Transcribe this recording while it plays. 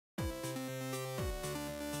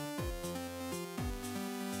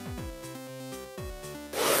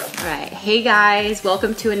Alright, hey guys,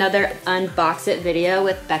 welcome to another Unboxit video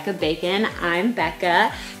with Becca Bacon. I'm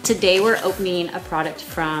Becca. Today we're opening a product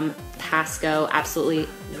from PASCO. Absolutely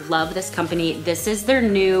love this company. This is their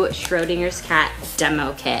new Schrödinger's cat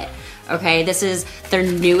demo kit. Okay, this is their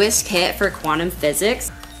newest kit for quantum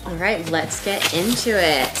physics. Alright, let's get into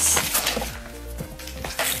it.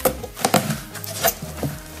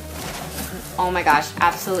 Oh my gosh,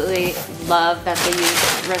 absolutely love that they use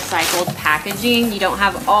recycled packaging. You don't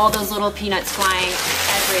have all those little peanuts flying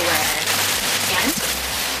everywhere. And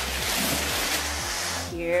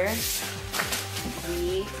here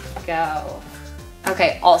we go.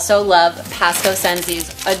 Okay, also love PASCO sends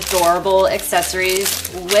these adorable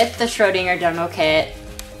accessories with the Schrödinger demo kit.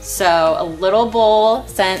 So a little bowl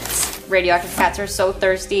since radioactive cats are so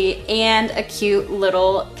thirsty, and a cute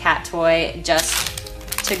little cat toy just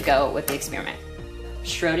to go with the experiment.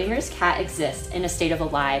 Schrödinger's cat exists in a state of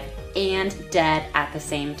alive and dead at the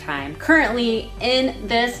same time, currently in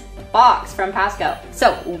this box from PASCO.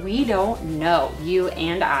 So we don't know, you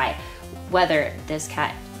and I, whether this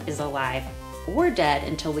cat is alive or dead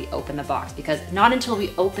until we open the box, because not until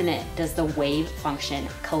we open it does the wave function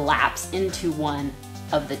collapse into one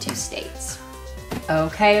of the two states.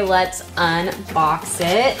 Okay, let's unbox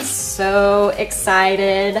it. So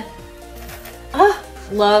excited. Oh,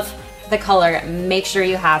 love the color. Make sure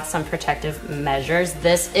you have some protective measures.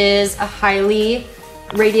 This is a highly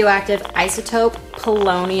radioactive isotope,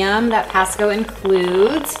 polonium, that PASCO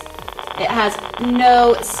includes. It has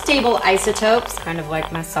no stable isotopes, kind of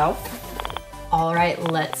like myself. All right,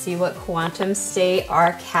 let's see what quantum state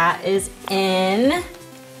our cat is in.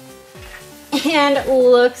 And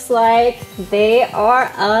looks like they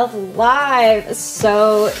are alive.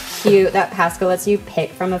 So cute that PASCO lets you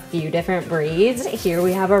pick from a few different breeds. Here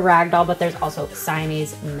we have a ragdoll, but there's also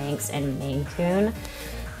Siamese, Manx, and Maine Coon.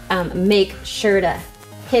 Make sure to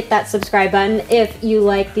hit that subscribe button if you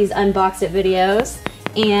like these Unboxit videos.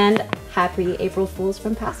 And happy April Fools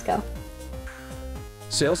from PASCO.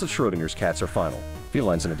 Sales of Schrödinger's cats are final.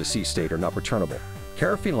 Felines in a deceased state are not returnable.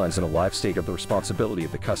 Care of felines in a live state are the responsibility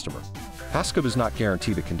of the customer. PASCO does not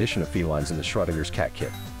guarantee the condition of felines in the Schrödinger's cat kit.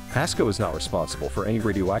 PASCO is not responsible for any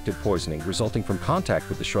radioactive poisoning resulting from contact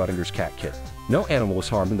with the Schrödinger's cat kit. No animal was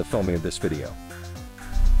harmed in the filming of this video.